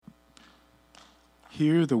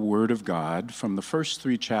Hear the word of God from the first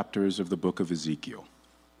 3 chapters of the book of Ezekiel.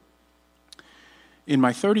 In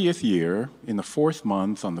my 30th year, in the 4th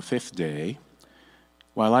month, on the 5th day,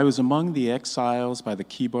 while I was among the exiles by the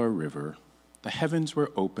Kibar River, the heavens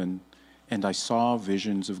were open, and I saw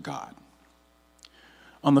visions of God.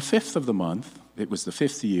 On the 5th of the month, it was the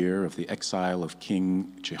 5th year of the exile of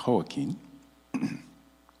King Jehoiakim,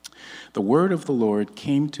 the word of the Lord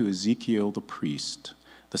came to Ezekiel the priest,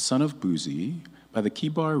 the son of Buzi, by the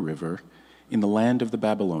Kibar River, in the land of the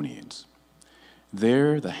Babylonians.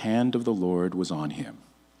 There the hand of the Lord was on him.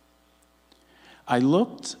 I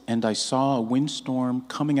looked, and I saw a windstorm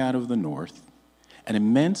coming out of the north, an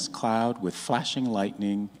immense cloud with flashing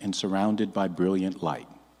lightning and surrounded by brilliant light.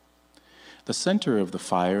 The center of the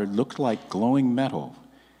fire looked like glowing metal,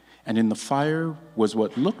 and in the fire was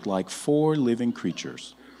what looked like 4 living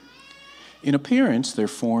creatures. In appearance, their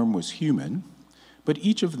form was human, but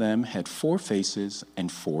each of them had 4 faces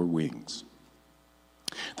and 4 wings.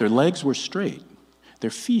 Their legs were straight,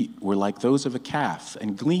 their feet were like those of a calf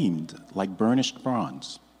and gleamed like burnished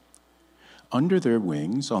bronze. Under their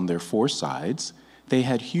wings, on their 4 sides, they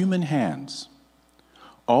had human hands.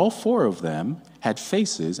 All 4 of them had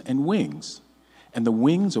faces and wings, and the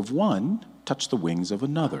wings of one touched the wings of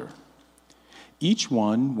another. Each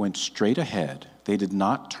one went straight ahead. They did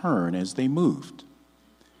not turn as they moved.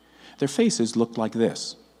 Their faces looked like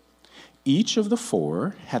this. Each of the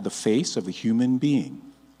 4 had the face of a human being,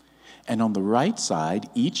 and on the right side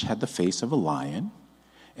each had the face of a lion,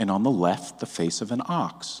 and on the left the face of an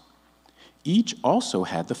ox. Each also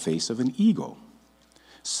had the face of an eagle.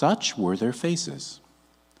 Such were their faces.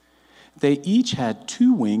 They each had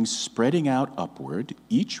 2 wings spreading out upward,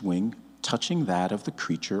 each wing touching that of the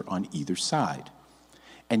creature on either side,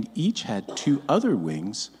 and each had 2 other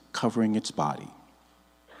wings covering its body.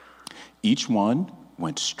 Each one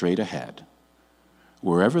went straight ahead.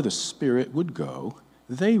 Wherever the Spirit would go,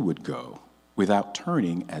 they would go, without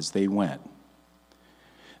turning as they went.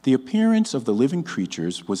 The appearance of the living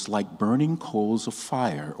creatures was like burning coals of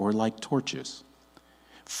fire or like torches.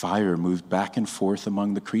 Fire moved back and forth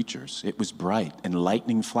among the creatures. It was bright, and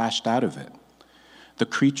lightning flashed out of it. The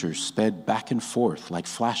creatures sped back and forth like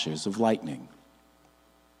flashes of lightning.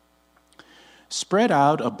 Spread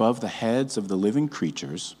out above the heads of the living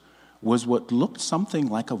creatures was what looked something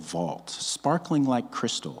like a vault, sparkling like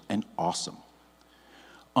crystal and awesome.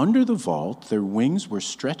 Under the vault, their wings were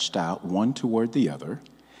stretched out one toward the other,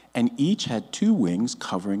 and each had 2 wings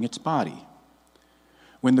covering its body.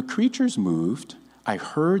 When the creatures moved, I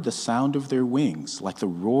heard the sound of their wings, like the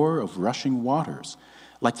roar of rushing waters,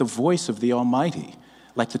 like the voice of the Almighty,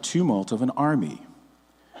 like the tumult of an army.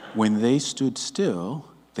 When they stood still,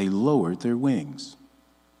 they lowered their wings.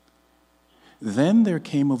 Then there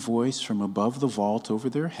came a voice from above the vault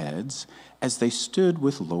over their heads as they stood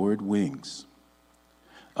with lowered wings.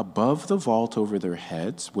 Above the vault over their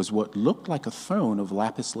heads was what looked like a throne of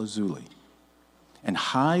lapis lazuli, and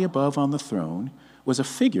high above on the throne was a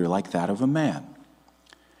figure like that of a man.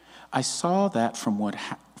 I saw that from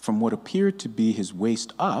what appeared to be his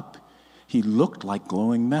waist up, he looked like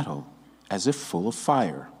glowing metal, as if full of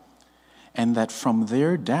fire, and that from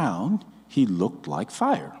there down he looked like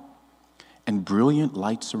fire, and brilliant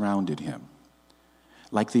light surrounded him.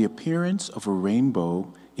 Like the appearance of a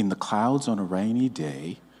rainbow in the clouds on a rainy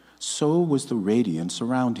day, so was the radiance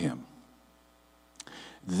around him.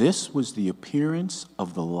 This was the appearance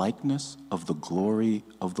of the likeness of the glory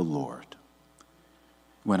of the Lord.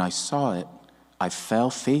 When I saw it, I fell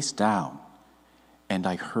face down, and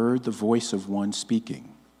I heard the voice of one speaking.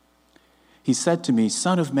 He said to me,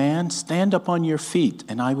 "Son of man, stand up on your feet,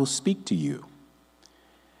 and I will speak to you."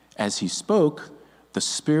 As he spoke, the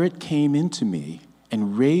Spirit came into me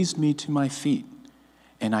and raised me to my feet,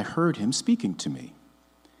 and I heard him speaking to me.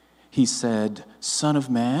 He said, "Son of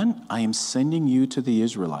man, I am sending you to the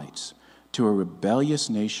Israelites, to a rebellious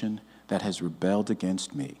nation that has rebelled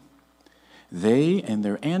against me. They and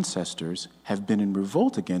their ancestors have been in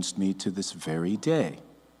revolt against me to this very day.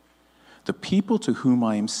 The people to whom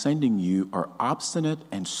I am sending you are obstinate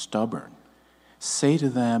and stubborn. Say to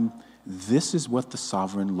them, 'This is what the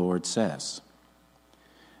sovereign Lord says.'"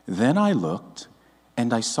 Then I looked,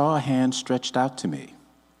 and I saw a hand stretched out to me.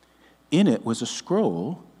 In it was a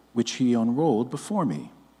scroll, which he unrolled before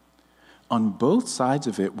me. On both sides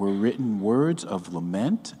of it were written words of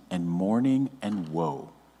lament and mourning and woe.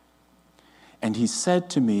 And he said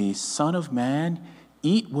to me, "Son of man,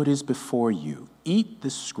 eat what is before you. Eat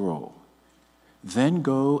this scroll. Then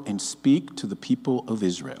go and speak to the people of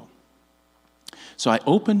Israel." So I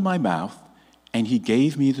opened my mouth, and he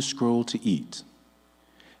gave me the scroll to eat.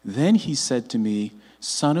 Then he said to me,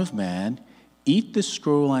 "Son of man, Eat this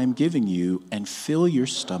scroll I am giving you and fill your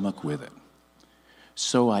stomach with it.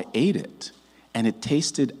 So I ate it, and it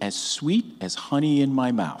tasted as sweet as honey in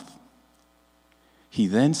my mouth. He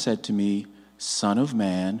then said to me, Son of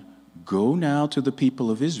man, go now to the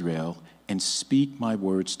people of Israel and speak my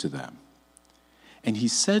words to them. And he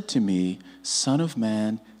said to me, Son of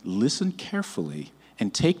man, listen carefully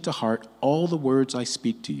and take to heart all the words I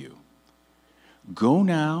speak to you. Go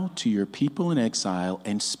now to your people in exile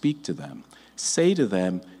and speak to them. Say to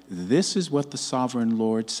them, this is what the sovereign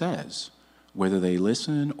Lord says, whether they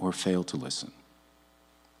listen or fail to listen.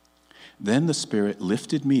 Then the Spirit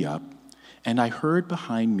lifted me up, and I heard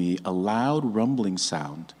behind me a loud rumbling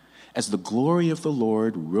sound as the glory of the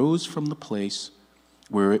Lord rose from the place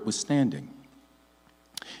where it was standing.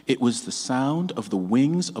 It was the sound of the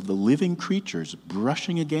wings of the living creatures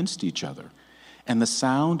brushing against each other, and the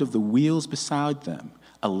sound of the wheels beside them,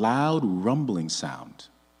 a loud rumbling sound.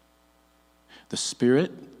 The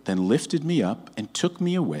Spirit then lifted me up and took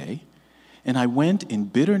me away, and I went in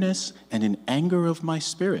bitterness and in anger of my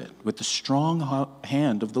spirit with the strong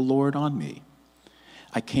hand of the Lord on me.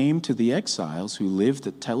 I came to the exiles who lived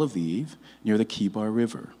at Tel Aviv near the Kibar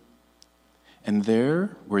River. And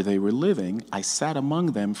there, where they were living, I sat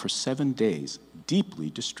among them for 7 days, deeply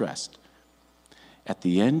distressed. At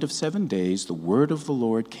the end of 7 days, the word of the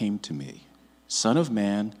Lord came to me. Son of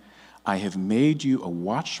man, I have made you a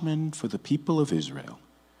watchman for the people of Israel.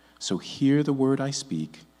 So hear the word I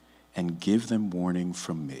speak and give them warning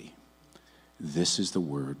from me. This is the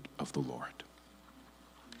word of the Lord.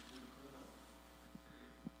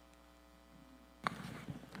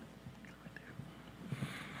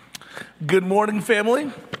 Good morning,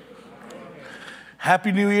 family.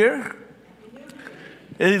 Happy New Year.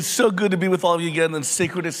 It is so good to be with all of you again in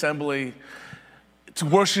sacred assembly to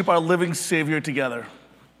worship our living Savior together.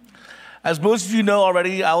 As most of you know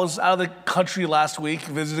already, I was out of the country last week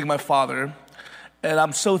visiting my father, and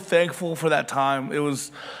I'm so thankful for that time. It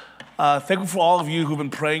was thankful for all of you who've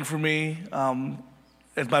been praying for me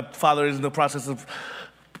as my father is in the process of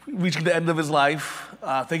reaching the end of his life.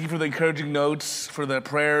 Thank you for the encouraging notes, for the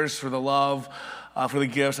prayers, for the love, for the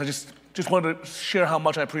gifts. I just wanted to share how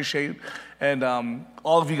much I appreciate and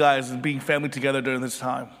all of you guys and being family together during this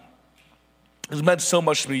time. It's meant so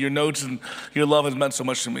much to me. Your notes and your love has meant so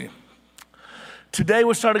much to me. Today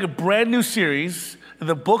we're starting a brand new series in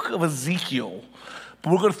the book of Ezekiel.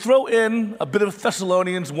 But we're going to throw in a bit of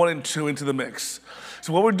Thessalonians 1 and 2 into the mix.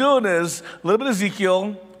 So what we're doing is a little bit of Ezekiel, a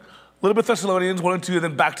little bit of Thessalonians 1 and 2, and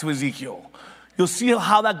then back to Ezekiel. You'll see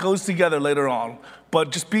how that goes together later on.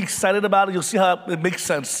 But just be excited about it. You'll see how it makes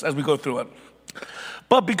sense as we go through it.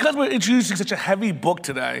 But because we're introducing such a heavy book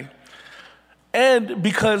today, and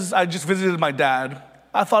because I just visited my dad,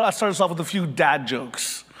 I thought I'd start us off with a few dad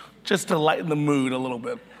jokes, just to lighten the mood a little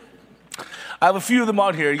bit. I have a few of them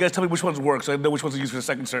on here. You guys tell me which ones work so I know which ones to use for the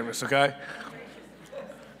second service, okay?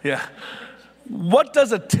 Yeah. What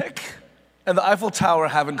does a tick and the Eiffel Tower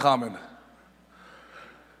have in common?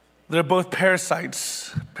 They're both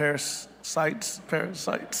parasites. Parasites.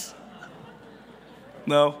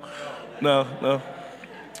 No.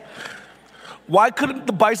 Why couldn't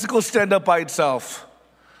the bicycle stand up by itself?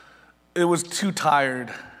 It was too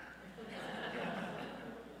tired.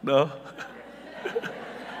 No.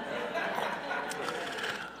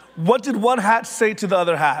 What did one hat say to the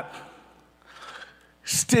other hat?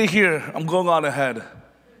 Stay here, I'm going on ahead.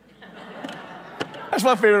 That's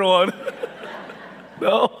my favorite one.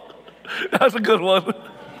 No? That's a good one.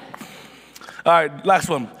 All right, last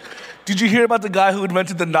one. Did you hear about the guy who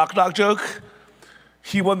invented the knock-knock joke?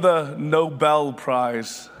 He won the Nobel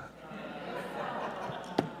Prize.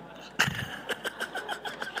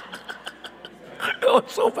 That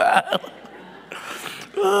was so bad.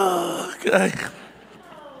 Okay.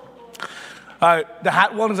 All right, the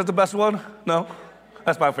hat one, is that the best one? No?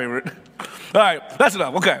 That's my favorite. All right, that's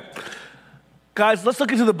enough, okay. Guys, let's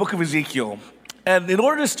look into the book of Ezekiel. And in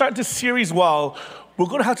order to start this series well, we're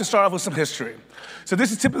going to have to start off with some history. So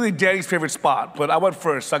this is typically Danny's favorite spot, but I went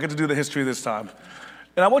first, so I get to do the history this time.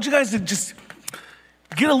 And I want you guys to just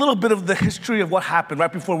get a little bit of the history of what happened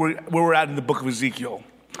right before where we're at in the book of Ezekiel.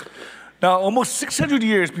 Now, almost 600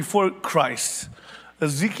 years before Christ,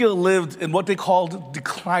 Ezekiel lived in what they called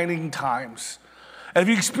declining times. And if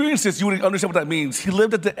you experience this, you would understand what that means. He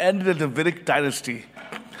lived at the end of the Davidic dynasty,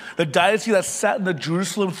 the dynasty that sat in the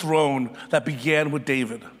Jerusalem throne that began with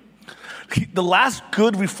David. The last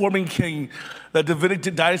good reforming king that the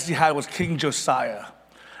Davidic dynasty had was King Josiah.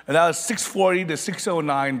 And that was 640 to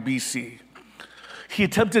 609 BC. He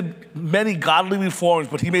attempted many godly reforms,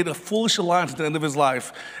 but he made a foolish alliance at the end of his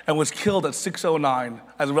life and was killed at 609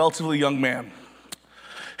 as a relatively young man.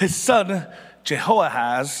 His son,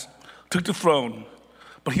 Jehoahaz, took the throne,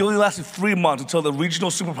 but he only lasted 3 months until the regional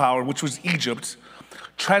superpower, which was Egypt,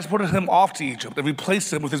 transported him off to Egypt and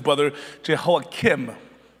replaced him with his brother Jehoiakim,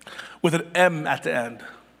 with an M at the end.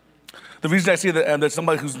 The reason I say the M, there's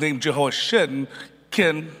somebody who's named Jehoiachin,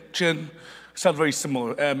 Chin, sounds very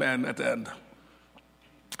similar, M-N at the end.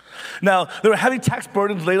 Now, there were heavy tax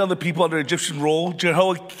burdens laid on the people under Egyptian rule.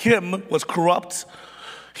 Jehoiakim was corrupt.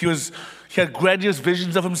 He had grandiose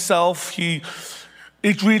visions of himself. He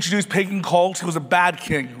reintroduced pagan cults. He was a bad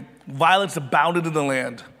king. Violence abounded in the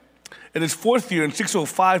land. In his 4th year, in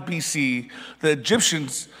 605 BC, the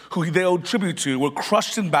Egyptians, who they owed tribute to, were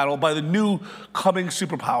crushed in battle by the new coming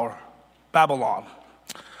superpower, Babylon.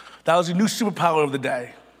 That was the new superpower of the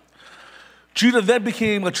day. Judah then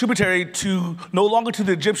became a tributary to, no longer to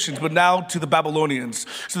the Egyptians, but now to the Babylonians.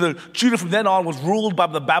 So Judah from then on was ruled by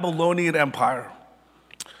the Babylonian Empire.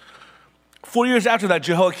 4 years after that,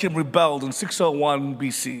 Jehoiakim rebelled in 601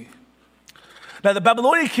 BC. Now the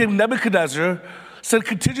Babylonian king Nebuchadnezzar sent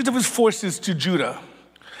contingents of his forces to Judah.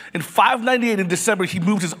 In 598 in December, he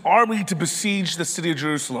moved his army to besiege the city of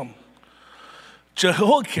Jerusalem.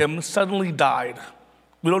 Jehoiakim suddenly died.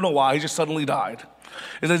 We don't know why, he just suddenly died.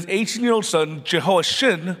 And his 18-year-old son,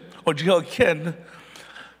 Jehoiachin, or Jehoiakim,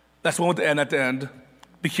 that's the one with the N at the end,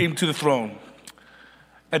 became to the throne.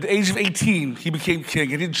 At the age of 18, he became king.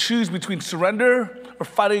 He didn't choose between surrender or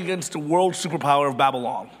fighting against the world superpower of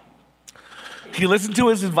Babylon. He listened to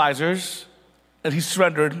his advisors, and he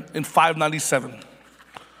surrendered in 597.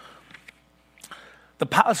 The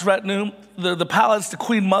palace retinue, the palace, the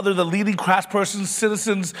queen mother, the leading craftspersons,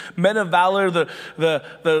 citizens, men of valor,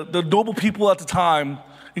 the noble people at the time,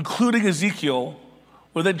 including Ezekiel,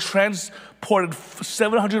 were then transported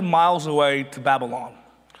 700 miles away to Babylon.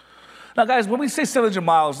 Now, guys, when we say 700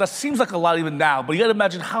 miles, that seems like a lot even now, but you gotta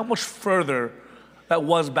imagine how much further that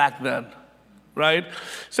was back then, right?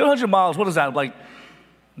 700 miles, what is that, like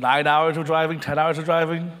 9 hours of driving, 10 hours of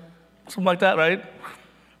driving? Something like that, right?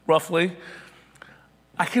 Roughly.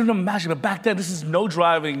 I can't even imagine, but back then, this is no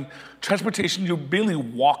driving, transportation, you're barely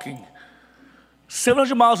walking.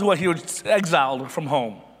 700 miles away, he was exiled from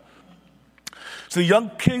home. So the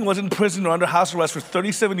young king was in prison or under house arrest for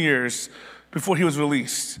 37 years before he was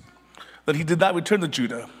released. Then he did not return to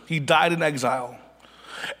Judah. He died in exile.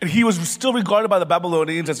 And he was still regarded by the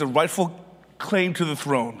Babylonians as a rightful claim to the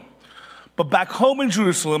throne. But back home in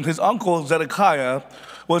Jerusalem, his uncle Zedekiah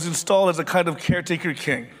was installed as a kind of caretaker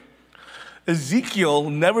king. Ezekiel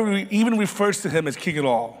never even refers to him as king at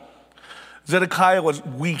all. Zedekiah was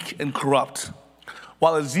weak and corrupt,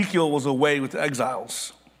 while Ezekiel was away with the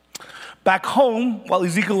exiles. Back home, while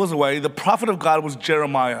Ezekiel was away, the prophet of God was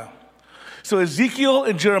Jeremiah. So Ezekiel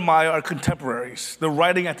and Jeremiah are contemporaries. They're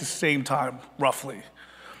writing at the same time, roughly.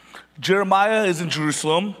 Jeremiah is in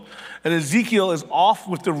Jerusalem, and Ezekiel is off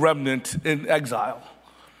with the remnant in exile.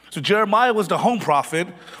 So Jeremiah was the home prophet,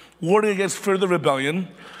 warning against further rebellion.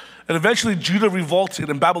 And eventually Judah revolted,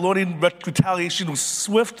 and Babylonian retaliation was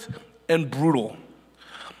swift and brutal.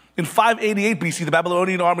 In 588 BC, the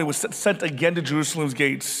Babylonian army was sent again to Jerusalem's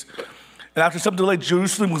gates. And after some delay,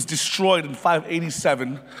 Jerusalem was destroyed in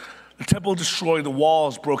 587. The temple destroyed, the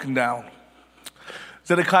walls broken down.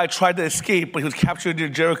 Zedekiah tried to escape, but he was captured near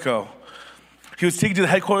Jericho. He was taken to the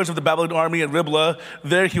headquarters of the Babylonian army at Riblah.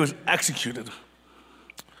 There he was executed.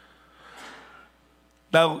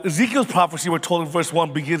 Now, Ezekiel's prophecy, we're told in verse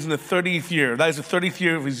 1, begins in the 30th year. That is the 30th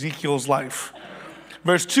year of Ezekiel's life.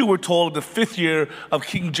 Verse 2, we're told the 5th year of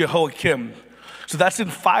King Jehoiakim. So that's in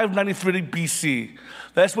 593 BC.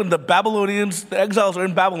 That's when the Babylonians, the exiles are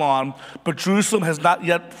in Babylon, but Jerusalem has not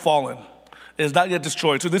yet fallen. It is not yet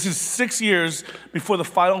destroyed. So this is 6 years before the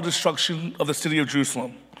final destruction of the city of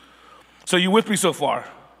Jerusalem. So you with me so far?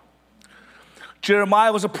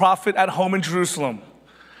 Jeremiah was a prophet at home in Jerusalem.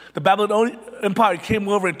 The Babylonian Empire came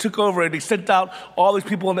over and took over, and they sent out all these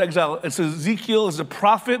people in exile. And so Ezekiel is a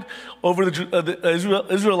prophet over the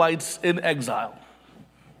Israelites in exile.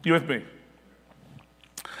 You with me?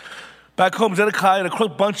 Back home, Zedekiah and a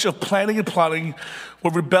quick bunch of planning and plotting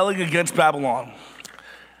were rebelling against Babylon.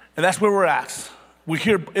 And that's where we're at. We're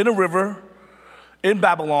here in a river in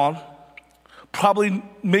Babylon, probably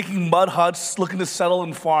making mud huts, looking to settle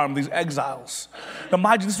and farm these exiles. Now,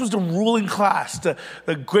 mind you, this was the ruling class, the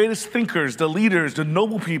greatest thinkers, the leaders, the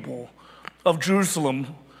noble people of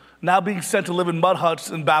Jerusalem, now being sent to live in mud huts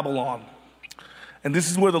in Babylon. And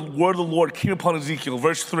this is where the word of the Lord came upon Ezekiel.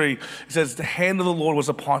 Verse 3, it says, the hand of the Lord was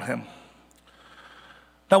upon him.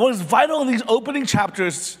 Now, what is vital in these opening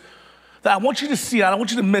chapters that I want you to see, and I don't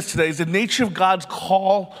want you to miss today, is the nature of God's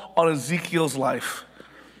call on Ezekiel's life.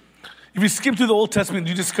 If you skim through the Old Testament,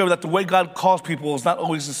 you discover that the way God calls people is not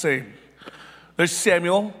always the same. There's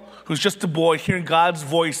Samuel, who's just a boy hearing God's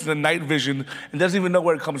voice in the night vision and doesn't even know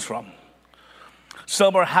where it comes from.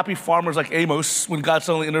 Some are happy farmers like Amos when God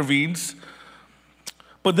suddenly intervenes.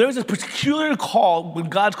 But there's a peculiar call when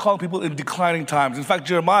God's calling people in declining times. In fact,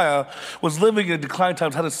 Jeremiah was living in declining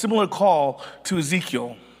times, had a similar call to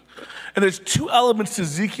Ezekiel. And there's two elements to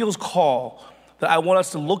Ezekiel's call that I want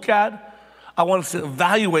us to look at, I want us to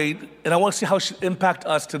evaluate, and I want to see how it should impact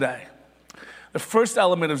us today. The first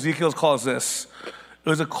element of Ezekiel's call is this. It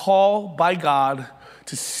was a call by God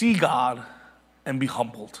to see God and be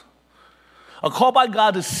humbled. A call by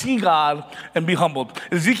God to see God and be humbled.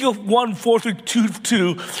 In Ezekiel 1, 4 through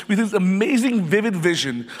 2, we see this amazing, vivid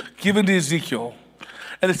vision given to Ezekiel.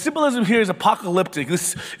 And the symbolism here is apocalyptic.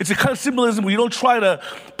 It's a kind of symbolism where you don't try to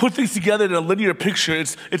put things together in a linear picture.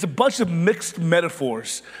 It's a bunch of mixed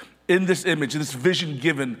metaphors in this image, in this vision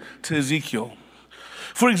given to Ezekiel.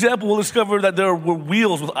 For example, we'll discover that there were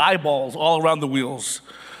wheels with eyeballs all around the wheels.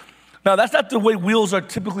 Now, that's not the way wheels are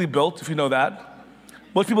typically built, if you know that.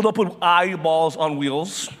 Most people don't put eyeballs on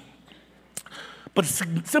wheels. But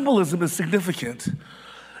symbolism is significant.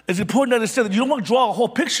 It's important to understand that you don't want to draw a whole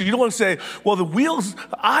picture. You don't want to say, well, the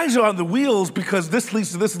eyes are on the wheels because this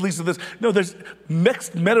leads to this and leads to this. No, there's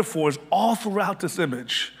mixed metaphors all throughout this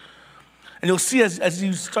image. And you'll see as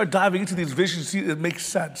you start diving into these visions, you see it makes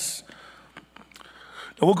sense.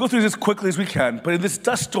 And we'll go through this quickly as we can, but in this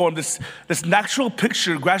dust storm, this natural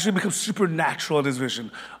picture gradually becomes supernatural in this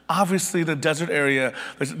vision. Obviously, in the desert area,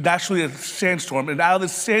 there's naturally a sandstorm, and out of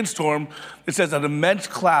this sandstorm, it says an immense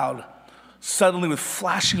cloud, suddenly with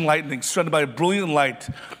flashing lightning, surrounded by a brilliant light,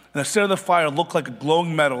 and the center of the fire looked like a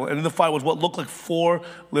glowing metal, and in the fire was what looked like 4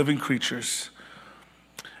 living creatures.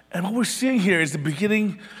 And what we're seeing here is the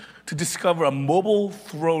beginning to discover a mobile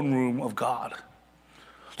throne room of God.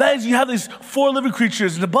 That is, you have these 4 living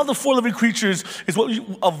creatures, and above the 4 living creatures is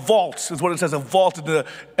a vault, is what it says, a vault in the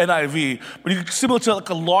NIV. But you can similar to like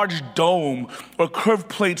a large dome or a curved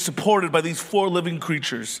plate supported by these 4 living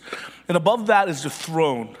creatures. And above that is the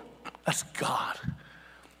throne. That's God.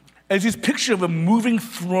 And it's this picture of a moving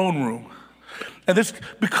throne room. And this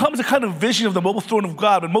becomes a kind of vision of the mobile throne of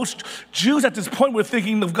God. And most Jews at this point were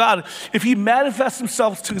thinking of God, if he manifests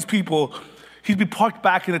himself to his people, he'd be parked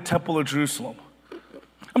back in the temple of Jerusalem.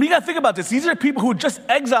 I mean, you gotta think about this. These are people who were just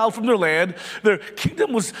exiled from their land. Their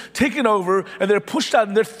kingdom was taken over, and they're pushed out,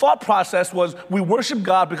 and their thought process was, we worship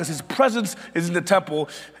God because his presence is in the temple,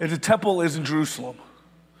 and the temple is in Jerusalem.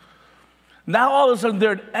 Now, all of a sudden,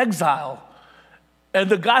 they're in exile, and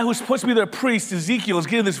the guy who's supposed to be their priest, Ezekiel, is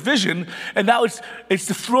getting this vision, and now it's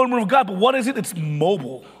the throne room of God. But what is it? It's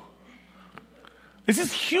mobile. This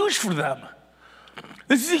is huge for them.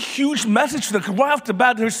 This is a huge message for them, because right off the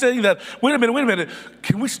bat, they're saying that, wait a minute,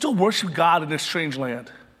 can we still worship God in this strange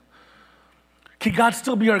land? Can God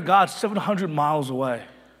still be our God 700 miles away?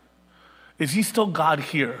 Is he still God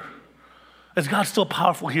here? Is God still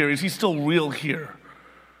powerful here? Is he still real here?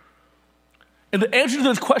 And the answer to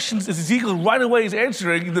those questions is Ezekiel right away is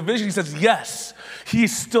answering in the vision. He says, yes, he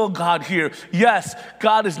is still God here. Yes,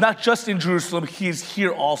 God is not just in Jerusalem, he is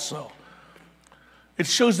here also. It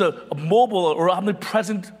shows a mobile or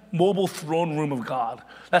omnipresent mobile throne room of God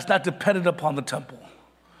that's not dependent upon the temple.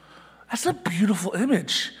 That's a beautiful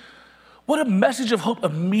image. What a message of hope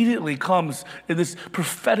immediately comes in this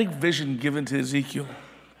prophetic vision given to Ezekiel.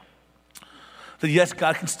 That yes,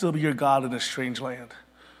 God can still be your God in a strange land.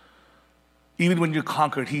 Even when you're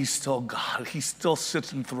conquered, he's still God. He still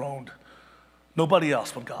sits enthroned. Nobody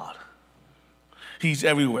else but God. He's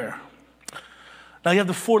everywhere. Now you have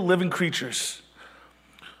the 4 living creatures.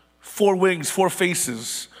 4 wings, 4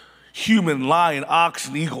 faces, human, lion, ox,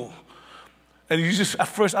 and eagle. And you just, at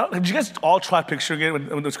first, did you guys all try picturing it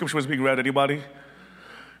when the scripture was being read? Anybody?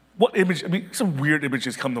 What image? I mean, some weird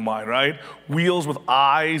images come to mind, right? Wheels with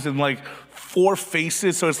eyes and like 4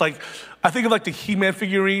 faces. So it's like, I think of like the He-Man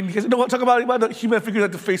figurine. You guys know what I'm talking about? The He-Man figurine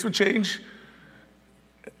that the face would change?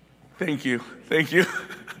 Thank you.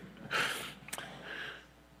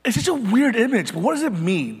 It's such a weird image, but what does it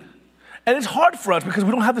mean? And it's hard for us because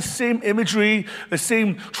we don't have the same imagery, the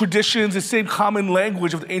same traditions, the same common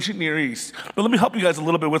language of the ancient Near East. But let me help you guys a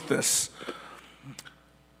little bit with this.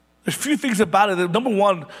 There's a few things about it. Number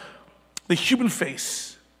one, the human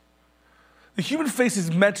face. The human face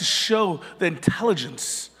is meant to show the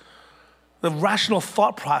intelligence, the rational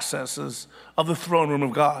thought processes of the throne room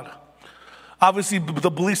of God. Obviously,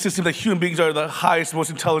 the belief system that human beings are the highest,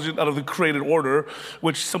 most intelligent out of the created order,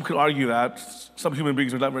 which some could argue that. Some human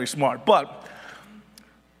beings are not very smart. But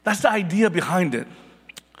that's the idea behind it.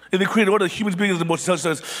 In the created order, the human being is the most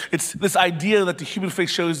intelligent. It's this idea that the human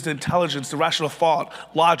face shows the intelligence, the rational thought,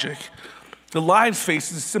 logic. The lion's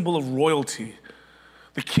face is a symbol of royalty.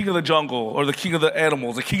 the king of the jungle, or the king of the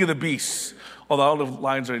animals, the king of the beasts. Although I don't know if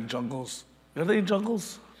lions are in jungles. Are they in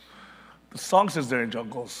jungles? The song says they're in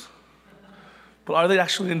jungles. But are they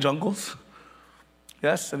actually in jungles?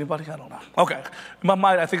 Yes? Anybody? I don't know. Okay. In my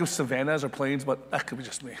mind, I think of savannas or plains, but that could be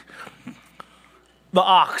just me. The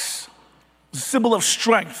ox, the symbol of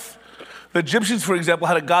strength. The Egyptians, for example,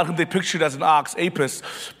 had a god whom they pictured as an ox, Apis,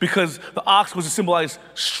 because the ox was to symbolize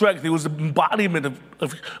strength. It was an embodiment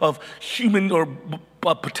of human or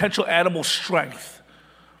potential animal strength.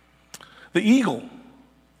 The eagle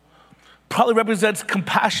probably represents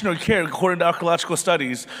compassion or care, according to archaeological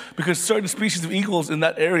studies, because certain species of eagles in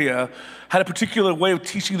that area had a particular way of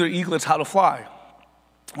teaching their eaglets how to fly.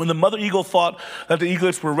 When the mother eagle thought that the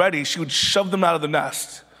eaglets were ready, she would shove them out of the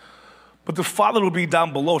nest. But the father would be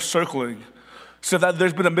down below circling, so that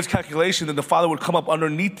there's been a miscalculation, then the father would come up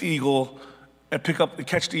underneath the eagle and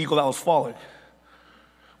catch the eagle that was falling.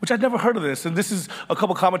 Which I'd never heard of this, and this is a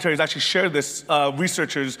couple commentaries actually shared this,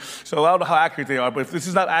 researchers, so I don't know how accurate they are, but if this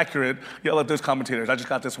is not accurate, yell at those commentators. I just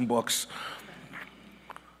got this from books.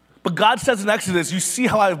 But God says in Exodus, you see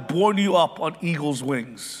how I've borne you up on eagle's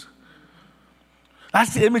wings.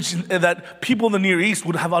 That's the image that people in the Near East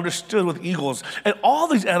would have understood with eagles. And all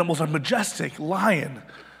these animals are majestic: lion,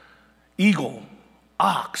 eagle,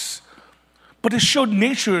 ox. But it showed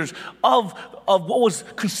natures of what was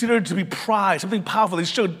considered to be pride, something powerful. It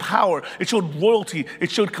showed power, it showed royalty, it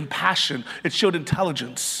showed compassion, it showed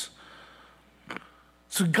intelligence.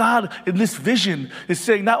 So God, in this vision, is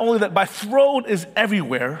saying not only that my throne is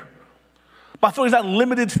everywhere, my throne is not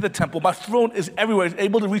limited to the temple. My throne is everywhere. It's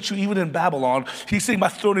able to reach you even in Babylon. He's saying my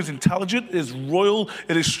throne is intelligent, it is royal,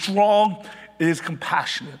 it is strong, it is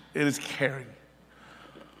compassionate, it is caring.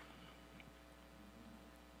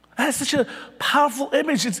 That's such a powerful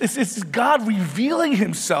image. It's God revealing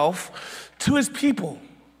himself to his people.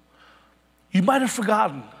 You might have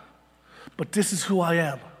forgotten, but this is who I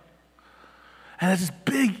am. And it's this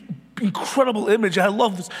big, incredible image. I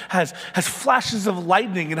love this. Has flashes of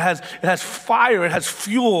lightning. It has fire. It has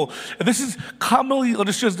fuel. And this is commonly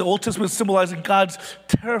understood as the Old Testament symbolizing God's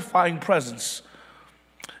terrifying presence.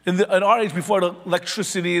 In our age, before the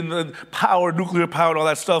electricity and the power, nuclear power and all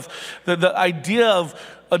that stuff, the idea of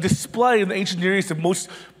a display in the ancient Near East, the most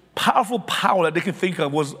powerful power that they could think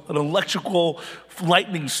of was an electrical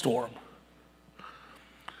lightning storm.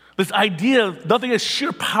 This idea of nothing as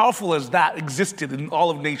sheer powerful as that existed in all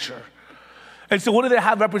of nature. And so what do they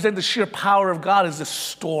have represent the sheer power of God? Is a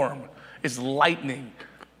storm, is lightning,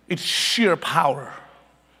 it's sheer power.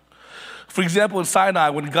 For example, in Sinai,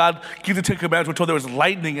 when God gave the Ten Commandments, we're told there was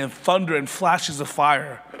lightning and thunder and flashes of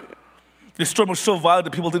fire. The storm was so violent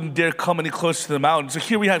that people didn't dare come any closer to the mountain. So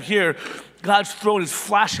here we have God's throne is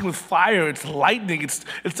flashing with fire. It's lightning. It's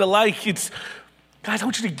the light. Guys, I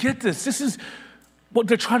want you to get this. This is what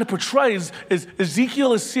they're trying to portray. Is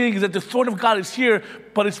Ezekiel is seeing is that the throne of God is here,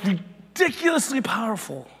 but it's ridiculously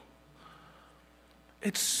powerful.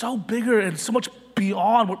 It's so bigger and so much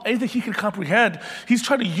beyond what anything he can comprehend. He's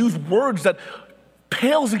trying to use words that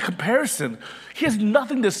pales in comparison. He has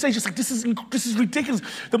nothing to say. Just like, this is ridiculous.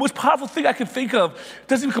 The most powerful thing I can think of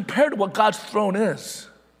doesn't even compare to what God's throne is.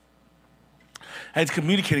 And he's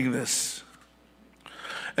communicating this.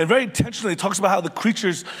 And very intentionally, he talks about how the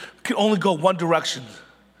creatures can only go one direction.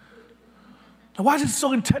 Now, why is it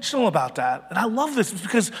so intentional about that? And I love this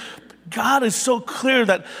because God is so clear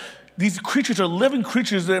that these creatures are living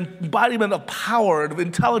creatures, the embodiment of power and of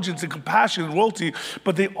intelligence and compassion and royalty,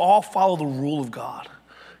 but they all follow the rule of God.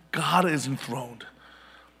 God is enthroned.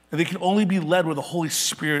 And they can only be led where the Holy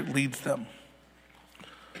Spirit leads them.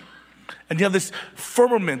 And you have this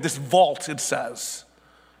firmament, this vault, it says.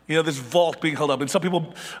 You know, this vault being held up. And some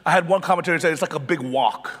people, I had one commentator say it's like a big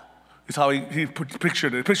walk. Is how he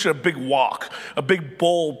pictured it. Picture a big walk, a big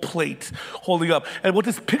bowl plate holding up. And what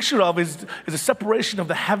this picture of is a separation of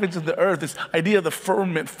the heavens and the earth, this idea of the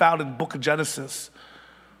firmament found in the book of Genesis.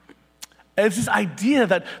 And it's this idea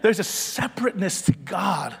that there's a separateness to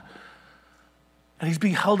God. And he's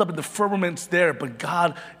being held up in the firmaments there, but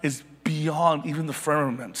God is beyond even the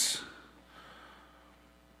firmaments.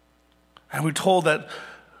 And we're told that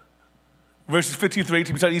verses 15 through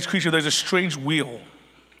 18, beside each creature there's a strange wheel.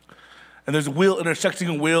 And there's a wheel intersecting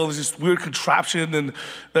a wheel. There's this weird contraption, and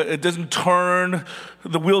it doesn't turn.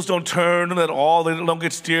 The wheels don't turn at all. They don't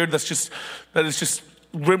get steered. It's just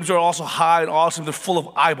rims are also high and awesome. They're full of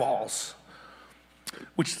eyeballs,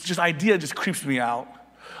 which just idea just creeps me out.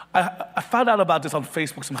 I found out about this on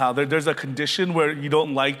Facebook somehow. There's a condition where you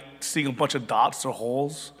don't like seeing a bunch of dots or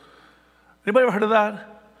holes. Anybody ever heard of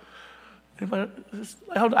that?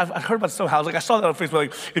 I've heard about some houses. Like I saw that on Facebook.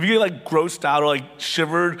 Like if you get like grossed out or like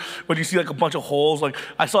shivered when you see like a bunch of holes. Like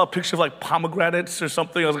I saw a picture of like pomegranates or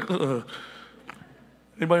something. I was like, ugh.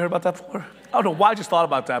 Anybody heard about that before? I don't know why I just thought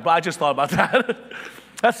about that, but I just thought about that.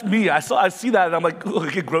 That's me. I see that and I'm like, ugh,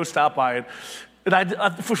 I get grossed out by it. And I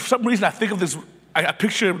for some reason I think of this. I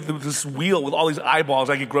picture this wheel with all these eyeballs.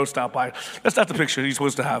 I get grossed out by it. That's not the picture you're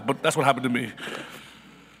supposed to have, but that's what happened to me.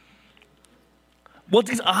 What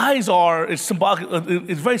these eyes are is symbolic.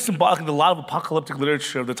 It's very symbolic in a lot of apocalyptic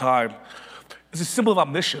literature of the time. It's a symbol of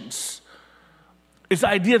omniscience. It's the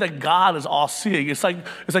idea that God is all-seeing. It's like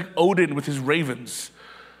Odin with his ravens.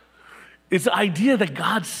 It's the idea that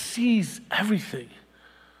God sees everything.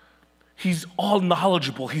 He's all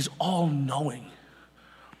knowledgeable. He's all-knowing.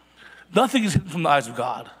 Nothing is hidden from the eyes of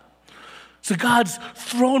God. So God's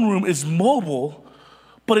throne room is mobile,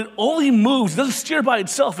 but it only moves, it doesn't steer by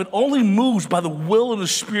itself, it only moves by the will and the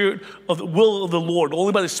spirit of the will of the Lord,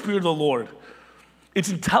 only by the spirit of the Lord. It's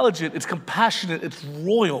intelligent, it's compassionate, it's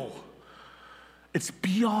royal. It's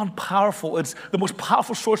beyond powerful. It's the most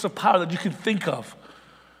powerful source of power that you can think of.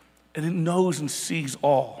 And it knows and sees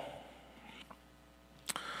all.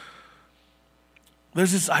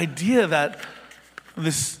 There's this idea that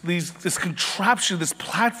this contraption, this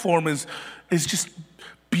platform is just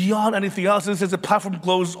beyond anything else. And it says the platform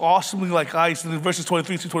glows awesomely like ice. And in verses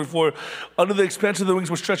 23 through 24, under the expanse of the wings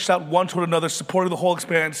were stretched out one toward another, supporting the whole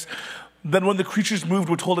expanse. Then when the creatures moved,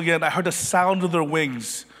 we're told again, I heard the sound of their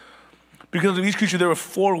wings. Because of each creature, there were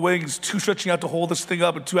 4 wings, 2 stretching out to hold this thing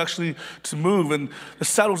up and 2 actually to move. And the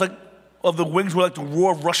sound was like, of the wings were like the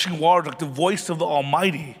roar of rushing water, like the voice of the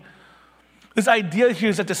Almighty. This idea here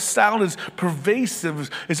is that the sound is pervasive,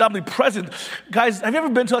 is omnipresent. Guys, have you ever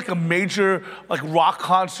been to like a major like rock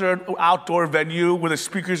concert, outdoor venue where the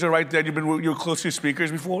speakers are right there and you're close to your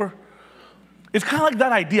speakers before? It's kind of like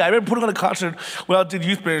that idea. I remember putting on a concert when I did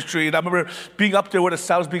youth ministry, and I remember being up there where the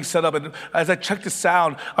sound was being set up, and as I checked the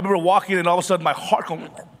sound, I remember walking in, and all of a sudden my heart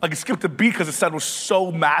like it skipped a beat because the sound was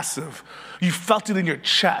so massive. You felt it in your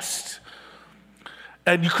chest.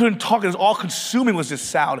 And you couldn't talk. It was all consuming was this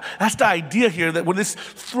sound. That's the idea here, that when this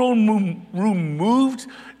throne room moved,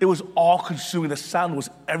 it was all consuming. The sound was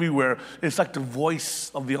everywhere. It's like the voice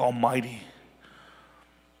of the Almighty.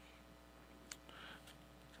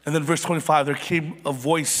 And then verse 25, there came a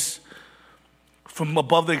voice from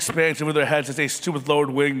above the expanse over their heads as they stood with lowered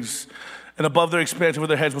wings. And above their expanse over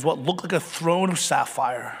their heads was what looked like a throne of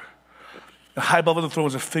sapphire. And high above the throne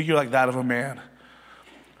was a figure like that of a man.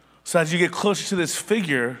 So as you get closer to this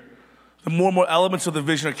figure, the more and more elements of the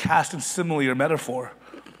vision are cast in simile or metaphor.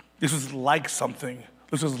 This was like something.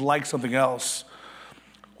 This was like something else.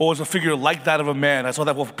 Or was a figure like that of a man. I saw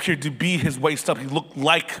that what appeared to be his waist up. He looked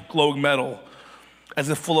like glowing metal, as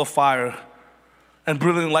if full of fire. And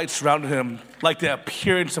brilliant light surrounded him, like the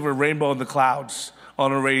appearance of a rainbow in the clouds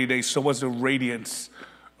on a rainy day. So was the radiance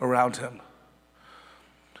around him.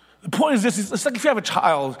 The point is this, it's like if you have a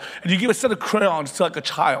child and you give a set of crayons to like a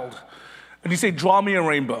child and you say, draw me a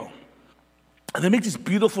rainbow. And they make this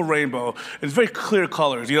beautiful rainbow. And it's very clear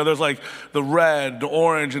colors. You know, there's like the red, the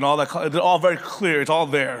orange, and all that. They're all very clear. It's all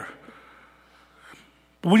there.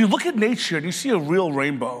 But when you look at nature and you see a real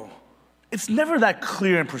rainbow, it's never that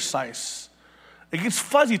clear and precise. It gets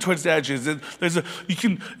fuzzy towards the edges.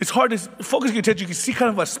 It's hard to focus your attention. You can see kind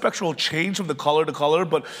of a spectral change from the color to color,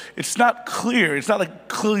 but it's not clear. It's not like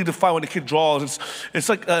clearly defined when the kid draws. It's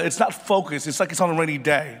like it's not focused. It's like it's on a rainy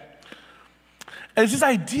day. And it's this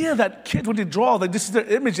idea that kids, when they draw, like this is their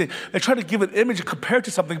image. They try to give an image and compare it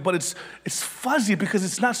to something, but it's fuzzy because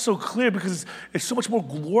it's not so clear, because it's so much more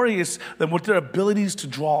glorious than what their abilities to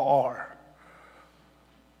draw are.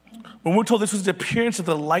 When we're told this was the appearance of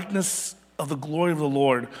the likeness of the glory of the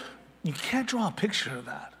Lord, you can't draw a picture of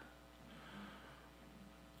that.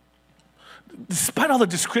 Despite all the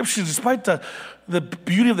descriptions, despite the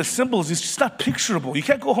beauty of the symbols, it's just not picturable. You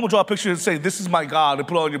can't go home and draw a picture and say, this is my God, and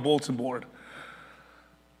put it on your bulletin board.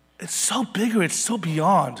 It's so bigger, it's so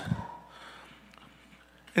beyond.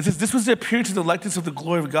 It says, this was the appearance of the likeness of the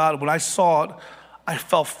glory of God. When I saw it, I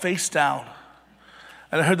fell face down.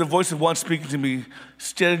 And I heard the voice of one speaking to me,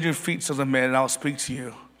 stand on your feet, son of man, and I'll speak to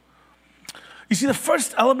you. You see, the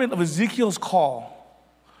first element of Ezekiel's call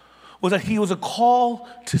was that he was a call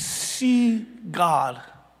to see God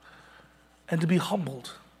and to be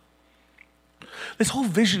humbled. This whole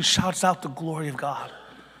vision shouts out the glory of God.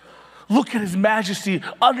 Look at his majesty,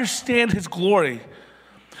 understand his glory.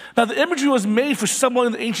 Now, the imagery was made for someone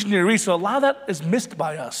in the ancient Near East, so a lot of that is missed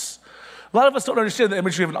by us. A lot of us don't understand the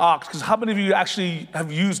imagery of an ox, because how many of you actually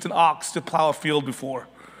have used an ox to plow a field before?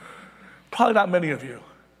 Probably not many of you,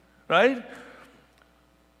 right?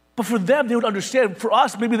 But for them, they would understand. For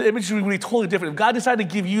us, maybe the imagery would be totally different. If God decided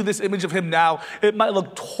to give you this image of him now, it might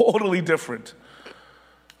look totally different.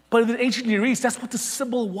 But in the ancient Near East, that's what the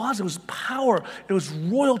symbol was. It was power, it was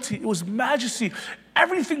royalty, it was majesty,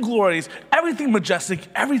 everything glorious, everything majestic,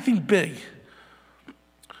 everything big.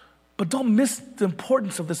 But don't miss the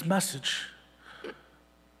importance of this message,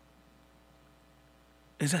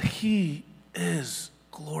 is that he is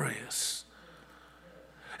glorious.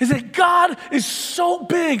 Is that God is so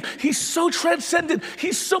big, he's so transcendent,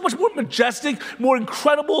 he's so much more majestic, more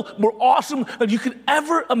incredible, more awesome than you could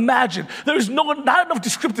ever imagine. There is not enough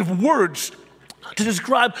descriptive words to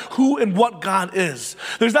describe who and what God is.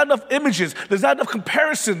 There's not enough images, there's not enough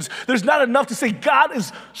comparisons, there's not enough to say God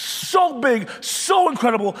is so big, so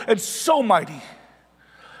incredible, and so mighty.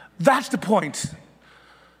 That's the point.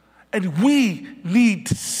 And we need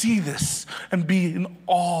to see this and be in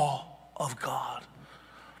awe of God.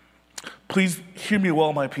 Please hear me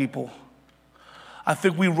well, my people. I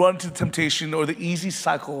think we run to the temptation or the easy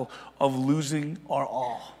cycle of losing our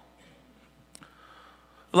awe.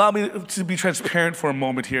 Allow me to be transparent for a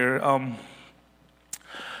moment here.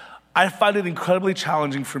 I find it incredibly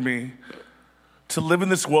challenging for me to live in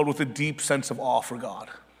this world with a deep sense of awe for God.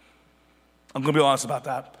 I'm going to be honest about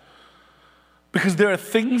that. Because there are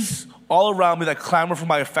things all around me that clamor for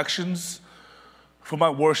my affections, for my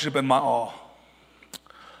worship, and my awe.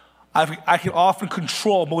 I can often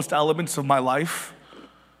control most elements of my life,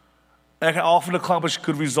 and I can often accomplish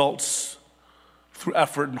good results through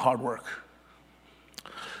effort and hard work.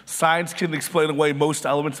 Science can explain away most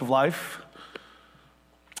elements of life,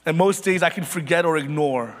 and most days I can forget or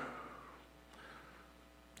ignore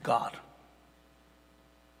God.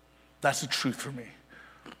 That's the truth for me.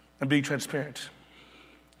 I'm being transparent.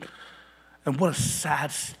 And what a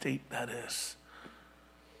sad state that is,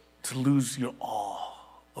 to lose your awe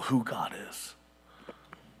of who God is.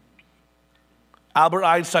 Albert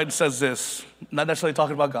Einstein says this, not necessarily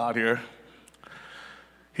talking about God here.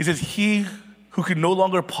 He says, he who can no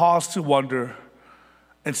longer pause to wonder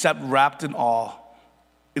and step wrapped in awe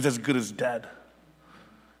is as good as dead.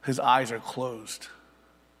 His eyes are closed.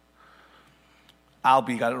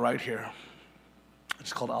 Albie got it right here.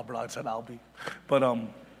 It's called Albert Einstein, Albie. But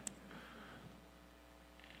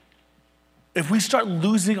if we start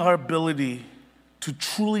losing our ability to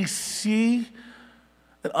truly see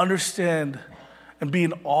and understand and be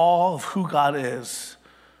in awe of who God is,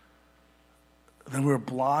 then we're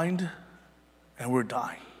blind and we're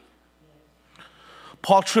dying.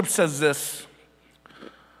 Paul Tripp says this: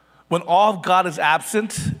 when awe of God is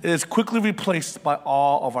absent, it is quickly replaced by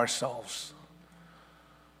awe of ourselves.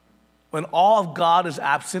 When awe of God is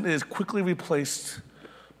absent, it is quickly replaced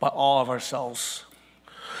by awe of ourselves.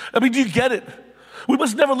 I mean, do you get it? We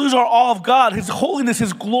must never lose our awe of God, his holiness,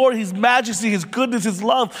 his glory, his majesty, his goodness, his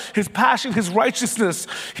love, his passion, his righteousness.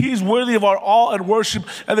 He is worthy of our awe and worship.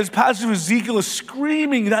 And this passage of Ezekiel is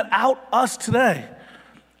screaming that out us today.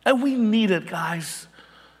 And we need it, guys.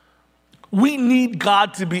 We need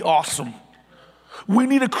God to be awesome. We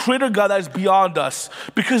need a creator God that is beyond us.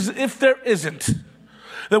 Because if there isn't,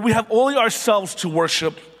 then we have only ourselves to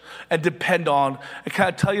worship and depend on. And can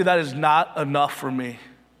I tell you, that is not enough for me.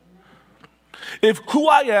 If who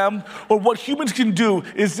I am or what humans can do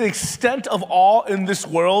is the extent of awe in this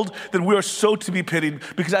world, then we are so to be pitied,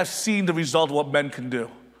 because I've seen the result of what men can do.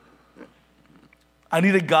 I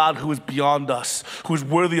need a God who is beyond us, who is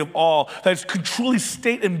worthy of awe, that can truly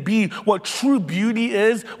state and be what true beauty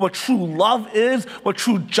is, what true love is, what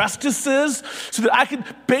true justice is, so that I can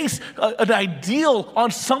base an ideal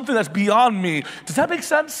on something that's beyond me. Does that make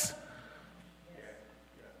sense?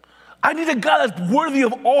 I need a God that's worthy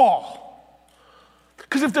of awe.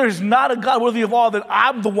 Because if there's not a God worthy of awe, then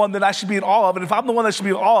I'm the one that I should be in awe of. And if I'm the one that should be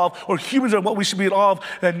in awe of, or humans are what we should be in awe of,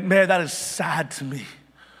 then man, that is sad to me.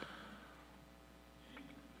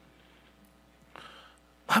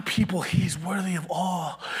 My people, he's worthy of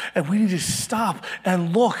awe. And we need to stop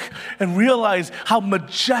and look and realize how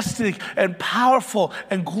majestic and powerful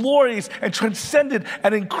and glorious and transcendent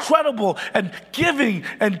and incredible and giving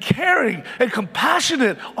and caring and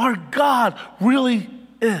compassionate our God really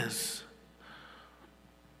is.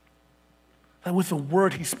 That with the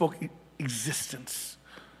word he spoke existence.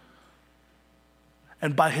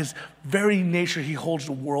 And by his very nature, he holds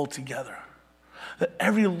the world together. That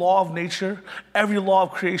every law of nature, every law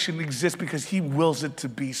of creation exists because he wills it to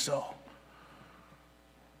be so.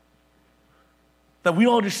 That we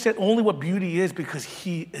don't understand only what beauty is because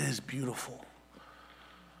he is beautiful.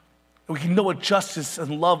 And we can know what justice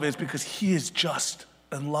and love is because he is just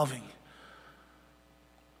and loving.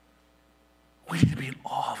 We need to be in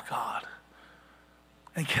awe of God.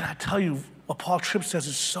 And can I tell you what Paul Tripp says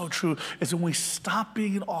is so true, is when we stop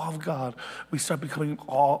being in awe of God, we start becoming in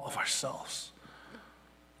awe of ourselves.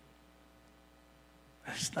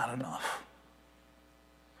 And it's not enough.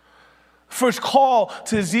 First call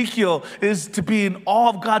to Ezekiel is to be in awe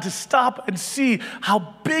of God, to stop and see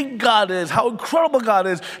how big God is, how incredible God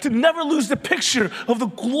is, to never lose the picture of the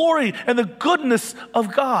glory and the goodness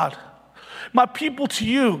of God. My people, to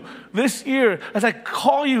you this year, as I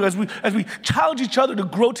call you, as we challenge each other to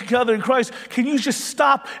grow together in Christ, can you just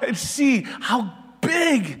stop and see how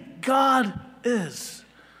big God is?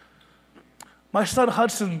 My son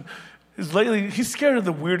Hudson he's scared of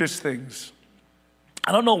the weirdest things.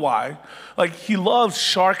 I don't know why. Like, he loves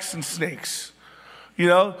sharks and snakes,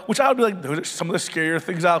 which I would be like, there's some of the scarier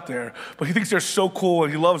things out there. But he thinks they're so cool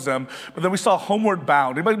and he loves them. But then we saw Homeward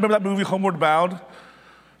Bound. Anybody remember that movie, Homeward Bound?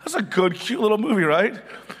 That's a good, cute little movie, right?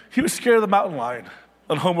 He was scared of the mountain lion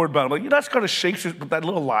on Homeward Bound. I'm like, that's kind of shakes that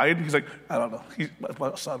little lion. He's like, I don't know. That's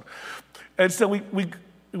my son. And so we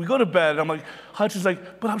go to bed, and I'm like, Hudson's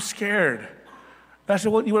like, but I'm scared. And I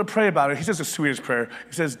said, well, you want to pray about it? He says the sweetest prayer.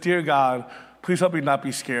 He says, dear God, please help me not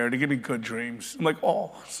be scared and give me good dreams. I'm like,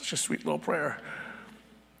 oh, such a sweet little prayer.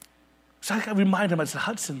 So I remind him, I said,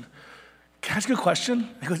 Hudson, can I ask you a question?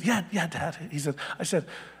 He goes, yeah, Dad. I said,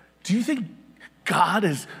 do you think God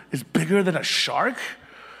is bigger than a shark?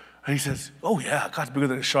 And he says, oh yeah, God's bigger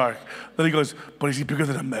than a shark. Then he goes, but is he bigger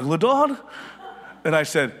than a megalodon? And I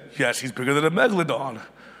said, yes, he's bigger than a megalodon.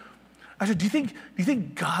 I said, do you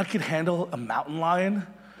think God can handle a mountain lion?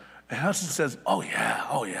 And Hudson says, oh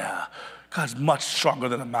yeah. God's much stronger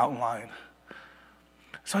than a mountain lion.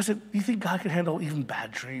 So I said, do you think God can handle even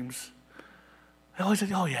bad dreams? And he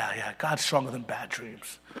said, oh yeah, God's stronger than bad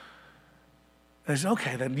dreams. And I said,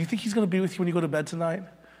 okay, then do you think he's going to be with you when you go to bed tonight?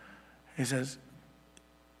 He says,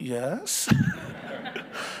 yes.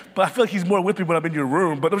 But I feel like he's more with me when I'm in your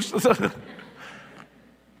room. But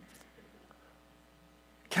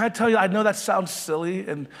can I tell you, I know that sounds silly,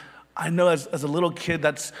 and I know as a little kid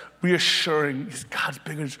that's reassuring. God's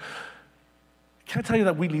bigger. Can I tell you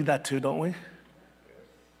that we need that too, don't we?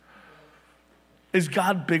 Is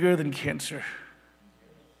God bigger than cancer?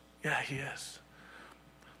 Yeah, he is.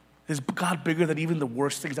 Is God bigger than even the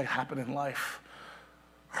worst things that happen in life?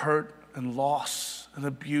 Hurt and loss and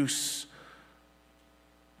abuse,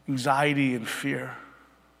 anxiety and fear.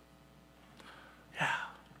 Yeah,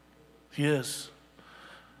 he is.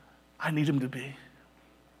 I need him to be.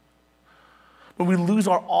 When we lose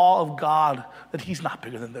our awe of God, that he's not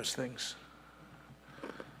bigger than those things.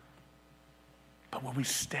 But when we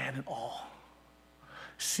stand in awe,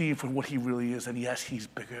 see him for what he really is, and yes, he's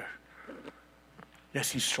bigger. Yes,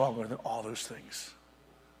 he's stronger than all those things.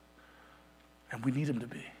 And we need him to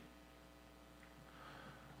be.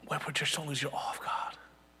 Why just don't lose your awe of God?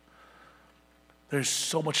 There's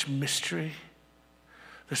so much mystery.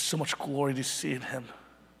 There's so much glory to see in him.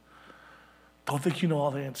 Don't think you know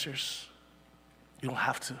all the answers. You don't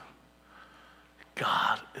have to.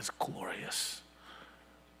 God is glorious.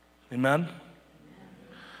 Amen?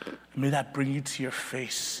 May that bring you to your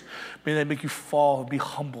face. May that make you fall and be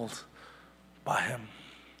humbled by him.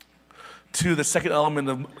 2, the second element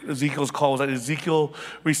of Ezekiel's call was that Ezekiel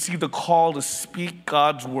received the call to speak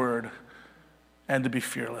God's word and to be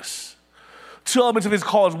fearless. 2 elements of his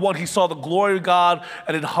call is, 1, he saw the glory of God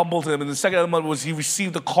and it humbled him. And the second element was he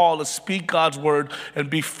received the call to speak God's word and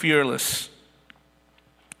be fearless.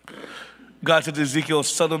 God said to Ezekiel,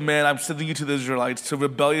 son of man, I'm sending you to the Israelites, to a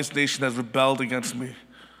rebellious nation that has rebelled against me.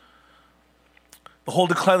 The whole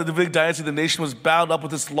decline of the Davidic dynasty, the nation was bound up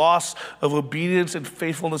with this loss of obedience and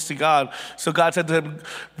faithfulness to God. So God said to him,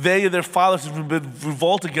 they and their fathers have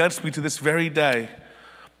revolt against me to this very day.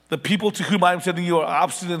 The people to whom I am sending you are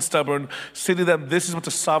obstinate and stubborn. Say to them, this is what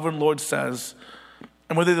the sovereign Lord says.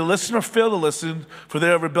 And whether they listen or fail to listen, for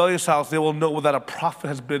they are a rebellious house, they will know that a prophet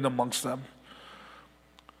has been amongst them.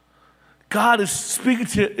 God is speaking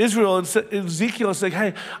to Israel and Ezekiel and saying,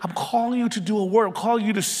 hey, I'm calling you to do a work. I'm calling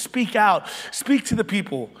you to speak out, speak to the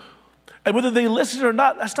people. And whether they listen or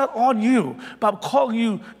not, that's not on you. But I'm calling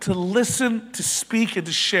you to listen, to speak, and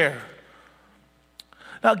to share.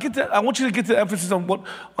 Now, I want you to get the emphasis on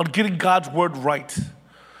getting God's word right.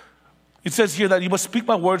 It says here that you must speak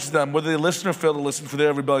my words to them, whether they listen or fail to listen, for they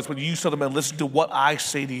are rebellious. But you, son of man, listen to what I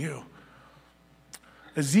say to you.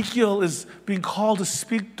 Ezekiel is being called to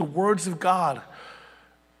speak the words of God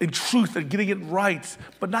in truth and getting it right,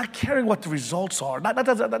 but not caring what the results are.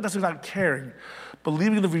 That's not caring, but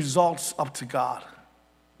leaving the results up to God.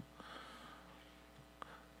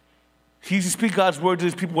 He's to speak God's word to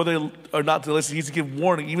his people, whether they are not to listen. He's to give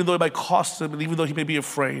warning, even though it might cost him and even though he may be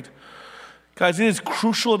afraid. Guys, it is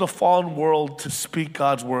crucial in a fallen world to speak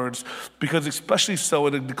God's words, because especially so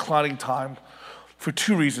in a declining time, for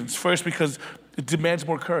two reasons. First, because it demands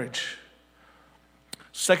more courage.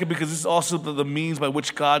 Second, because this is also the means by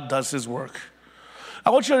which God does his work.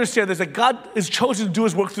 I want you to understand this, that God is chosen to do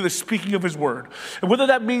his work through the speaking of his word. And whether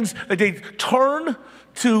that means that they turn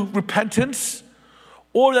to repentance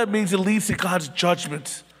or that means it leads to God's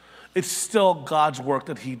judgment, it's still God's work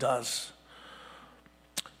that he does.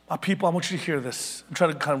 My people, I want you to hear this. I'm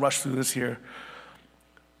trying to kind of rush through this here.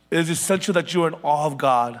 It is essential that you are in awe of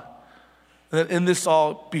God, and that in this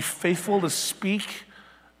all, be faithful to speak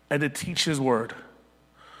and to teach his word.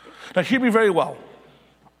 Now, hear me very well.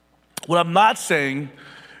 What I'm not saying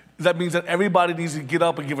is that means that everybody needs to get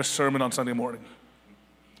up and give a sermon on Sunday morning.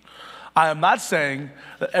 I am not saying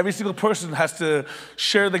that every single person has to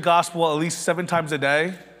share the gospel at least 7 times a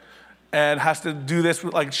day and has to do this,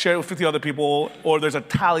 like share it with 50 other people, or there's a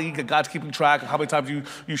tally that God's keeping track of how many times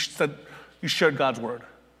you shared God's word.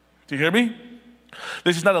 Do you hear me?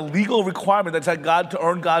 This is not a legal requirement that's at God to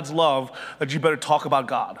earn God's love that you better talk about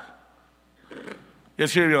God.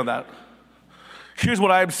 Yes, hear me on that. Here's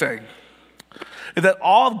what I'm saying, is that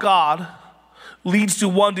all of God leads to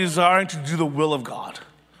one desiring to do the will of God.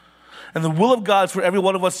 And the will of God is for every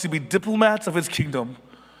one of us to be diplomats of his kingdom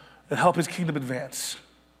and help his kingdom advance.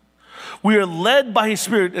 We are led by his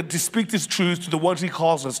Spirit to speak this truth to the ones he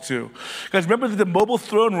calls us to. Guys, remember that the mobile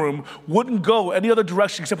throne room wouldn't go any other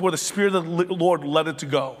direction except where the Spirit of the Lord led it to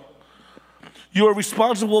go. You are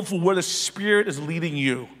responsible for where the Spirit is leading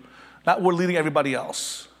you, not where leading everybody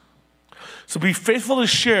else. So be faithful to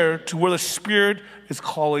share to where the Spirit is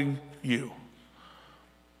calling you.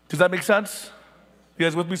 Does that make sense? You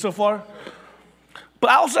guys with me so far? But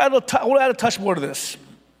I want to add a touch more to this.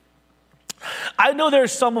 I know there are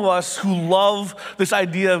some of us who love this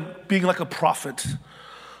idea of being like a prophet,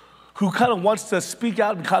 who kind of wants to speak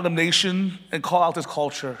out in condemnation and call out this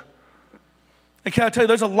culture. And can I tell you,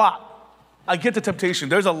 there's a lot. I get the temptation.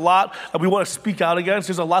 There's a lot that we want to speak out against.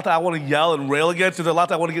 There's a lot that I want to yell and rail against. There's a lot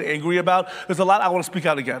that I want to get angry about. There's a lot I want to speak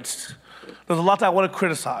out against. There's a lot that I want to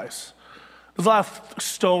criticize. There's a lot of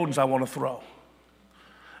stones I want to throw.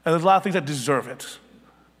 And there's a lot of things that deserve it.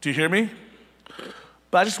 Do you hear me?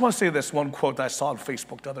 But I just want to say this one quote that I saw on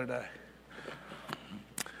Facebook the other day.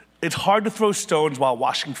 It's hard to throw stones while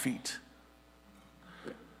washing feet.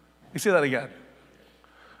 You say that again.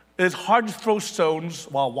 It is hard to throw stones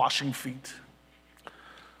while washing feet.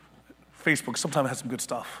 Facebook sometimes has some good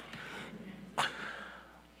stuff.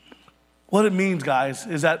 What it means, guys,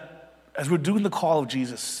 is that as we're doing the call of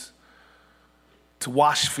Jesus to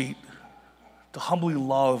wash feet, to humbly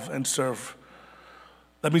love and serve,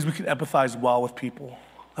 that means we can empathize well with people.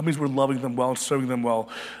 That means we're loving them well and serving them well.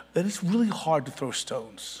 Then it's really hard to throw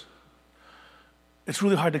stones. It's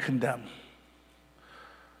really hard to condemn.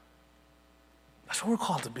 That's what we're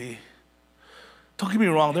called to be. Don't get me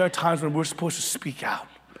wrong, there are times when we're supposed to speak out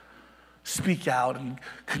and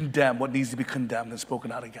condemn what needs to be condemned and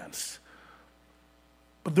spoken out against.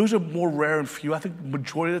 But those are more rare and few. I think the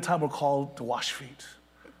majority of the time we're called to wash feet.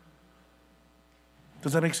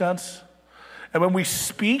 Does that make sense? And when we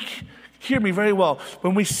speak, hear me very well,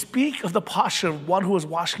 when we speak of the posture of one who is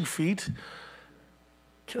washing feet,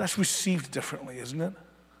 that's received differently, isn't it?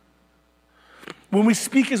 When we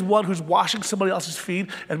speak as one who's washing somebody else's feet,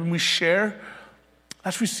 and when we share,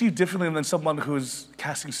 that's received differently than someone who is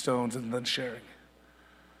casting stones and then sharing.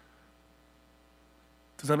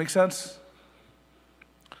 Does that make sense?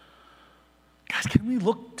 Guys, can we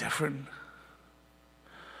look different?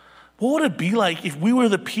 What would it be like if we were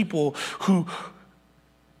the people who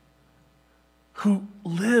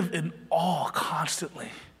live in awe constantly?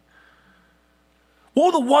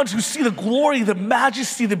 We're the ones who see the glory, the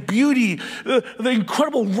majesty, the beauty, the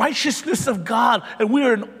incredible righteousness of God, and we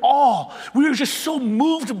are in awe. We are just so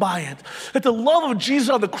moved by it, that the love of Jesus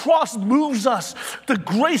on the cross moves us. The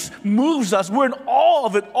grace moves us. We're in awe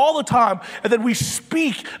of it all the time, and then we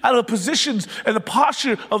speak out of the positions and the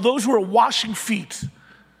posture of those who are washing feet.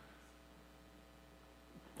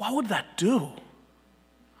 What would that do?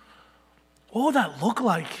 What would that look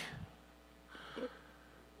like?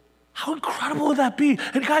 How incredible would that be?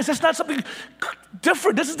 And guys, that's not something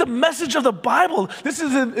different. This is the message of the Bible. This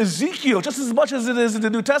is in Ezekiel just as much as it is in the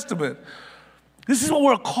New Testament. This is what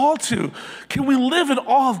we're called to. Can we live in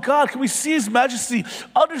awe of God? Can we see his majesty,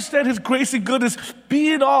 understand his grace and goodness,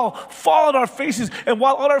 be in awe, fall on our faces, and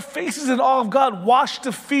while on our faces in awe of God, wash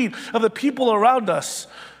the feet of the people around us.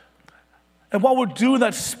 And while we're doing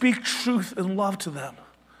that, speak truth and love to them.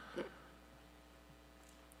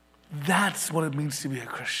 That's what it means to be a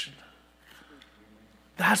Christian.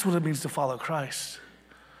 That's what it means to follow Christ.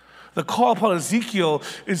 The call upon Ezekiel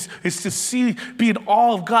is to be in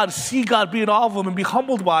awe of God, see God, be in awe of him, and be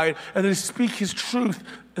humbled by it, and then speak his truth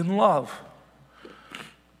in love.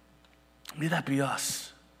 May that be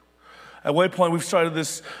us. At one point, we've started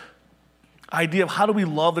this idea of how do we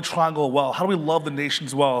love the triangle well? How do we love the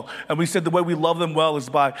nations well? And we said the way we love them well is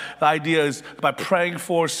by praying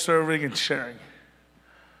for, serving, and sharing.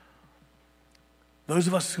 Those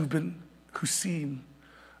of us who've seen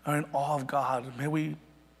are in awe of God. May we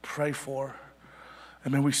pray for,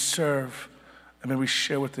 and may we serve, and may we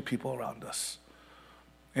share with the people around us.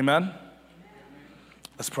 Amen?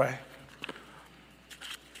 Let's pray.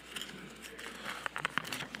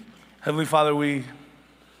 Heavenly Father, we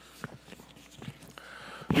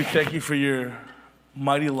thank you for your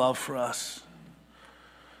mighty love for us.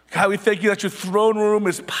 God, we thank you that your throne room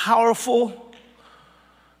is powerful.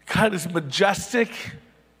 God, it's majestic.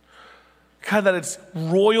 God, that it's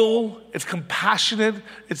royal, it's compassionate,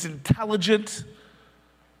 it's intelligent.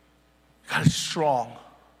 God, it's strong.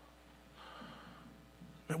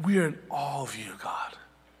 And we are in awe of you, God.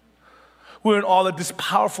 We're in awe that this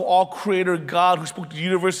powerful, all-creator God who spoke the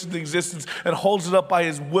universe into existence and holds it up by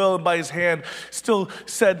his will and by his hand still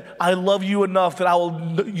said, I love you enough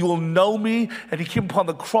that you will know me, and he came upon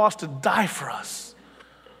the cross to die for us.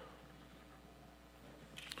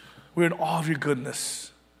 We're in awe of your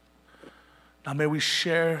goodness. Now may we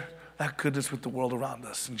share that goodness with the world around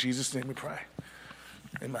us. In Jesus' name we pray.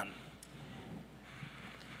 Amen.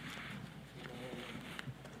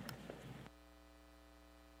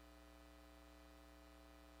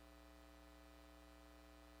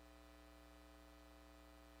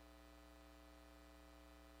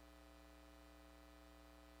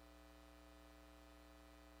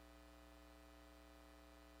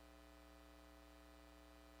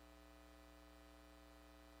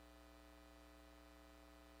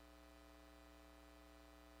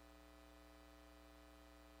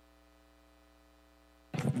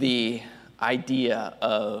 The idea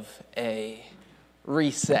of a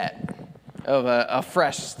reset, of a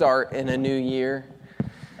fresh start in a new year.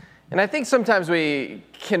 And I think sometimes we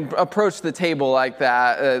can approach the table like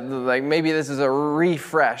that, like maybe this is a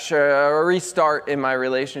refresh, or a restart in my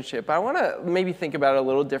relationship. I want to maybe think about it a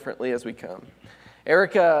little differently as we come.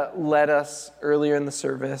 Erica led us earlier in the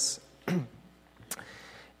service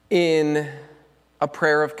in a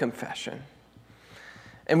prayer of confession.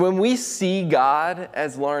 And when we see God,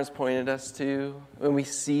 as Lawrence pointed us to, when we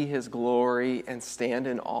see his glory and stand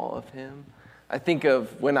in awe of him, I think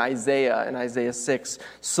of when Isaiah in Isaiah 6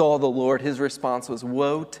 saw the Lord, his response was,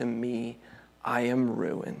 woe to me, I am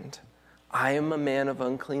ruined. I am a man of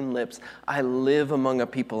unclean lips. I live among a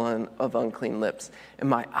people of unclean lips, and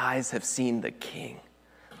my eyes have seen the King,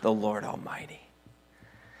 the Lord Almighty.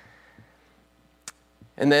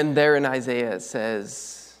 And then there in Isaiah it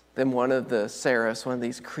says, then one of the seraphs, one of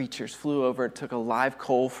these creatures, flew over and took a live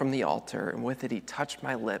coal from the altar, and with it he touched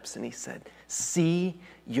my lips, and he said, see,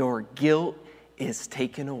 your guilt is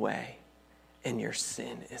taken away, and your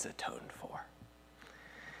sin is atoned for.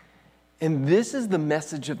 And this is the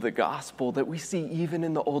message of the gospel that we see even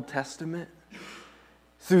in the Old Testament,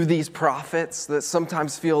 through these prophets that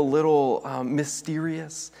sometimes feel a little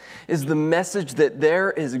mysterious, is the message that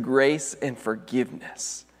there is grace and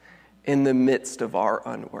forgiveness in the midst of our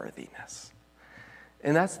unworthiness.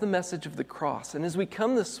 And that's the message of the cross. And as we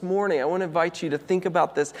come this morning, I want to invite you to think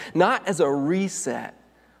about this not as a reset,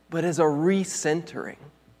 but as a recentering.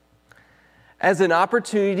 As an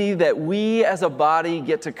opportunity that we as a body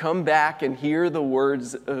get to come back and hear the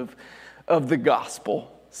words of the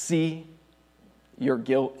gospel. See, your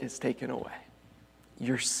guilt is taken away.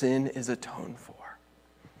 Your sin is atoned for.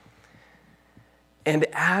 And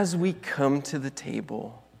as we come to the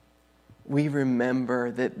table, we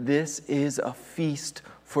remember that this is a feast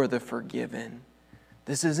for the forgiven.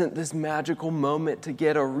 This isn't this magical moment to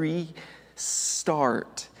get a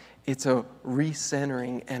restart. It's a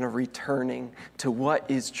recentering and a returning to what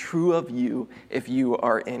is true of you if you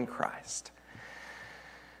are in Christ.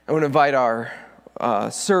 I want to invite our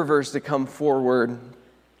servers to come forward,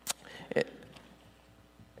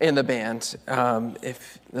 and the band,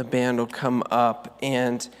 if the band will come up.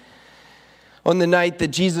 And on the night that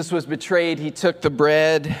Jesus was betrayed, he took the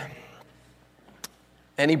bread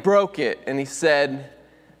and he broke it, and he said,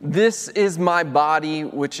 this is my body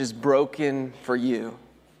which is broken for you.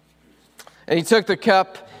 And he took the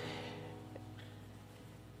cup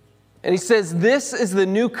and he says, this is the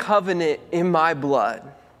new covenant in my blood,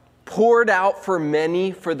 poured out for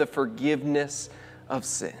many for the forgiveness of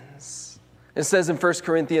sins. It says in 1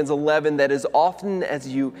 Corinthians 11 that as often as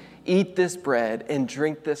you eat this bread and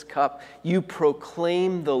drink this cup, you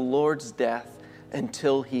proclaim the Lord's death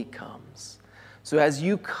until he comes. So as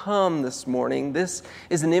you come this morning, this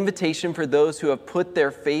is an invitation for those who have put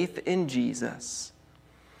their faith in Jesus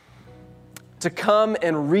to come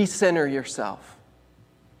and recenter yourself,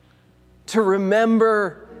 to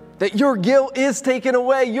remember that your guilt is taken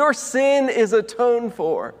away, your sin is atoned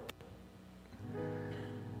for.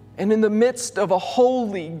 And in the midst of a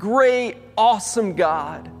holy, great, awesome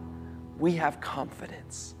God, we have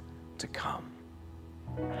confidence to come.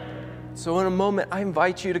 So in a moment, I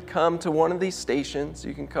invite you to come to one of these stations.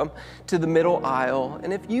 You can come to the middle aisle.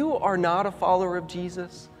 And if you are not a follower of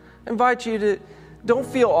Jesus, I invite you to, don't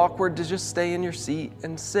feel awkward to just stay in your seat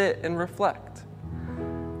and sit and reflect.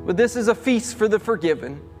 But this is a feast for the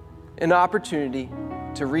forgiven, an opportunity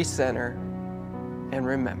to recenter and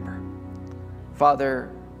remember.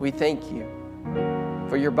 Father, we thank you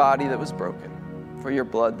for your body that was broken, for your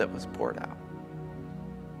blood that was poured out.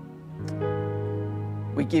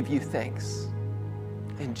 We give you thanks.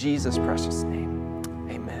 In Jesus' precious name,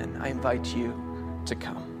 amen. I invite you to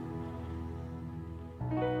come.